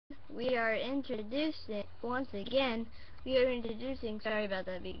we are introducing, once again, sorry about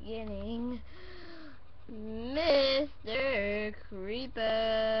the beginning, Mr.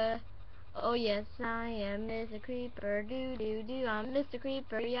 Creeper. Oh yes, I am Mr. Creeper, do, I'm Mr.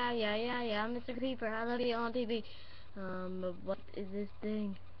 Creeper, yeah, I'm Mr. Creeper, I love you on TV. What is this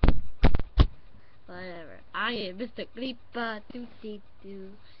thing? Whatever. I am Mr. Creeper, do.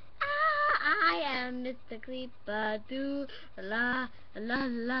 I am Mr. Creeper, do la la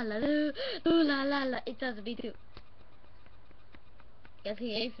la la do la la la. It does me too. Guess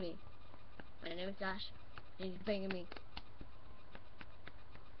he hates me. My name is Josh. He's banging me.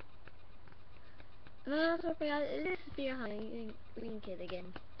 No, I also forgot. This is Fear Hunting Green Kid again.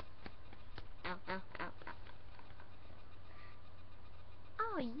 Ow, ow, ow, ow.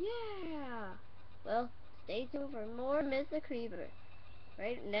 Oh yeah. Well, stay tuned for more Mr. Creeper.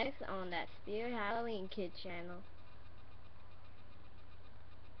 Right next on that Spirit Halloween Kid channel.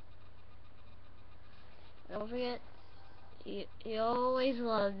 Don't forget, you always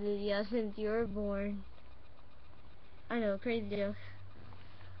loved you since you were born. I know, crazy joke.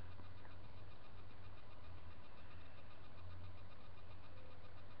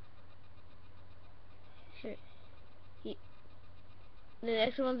 Sure. The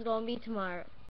next one's gonna be tomorrow.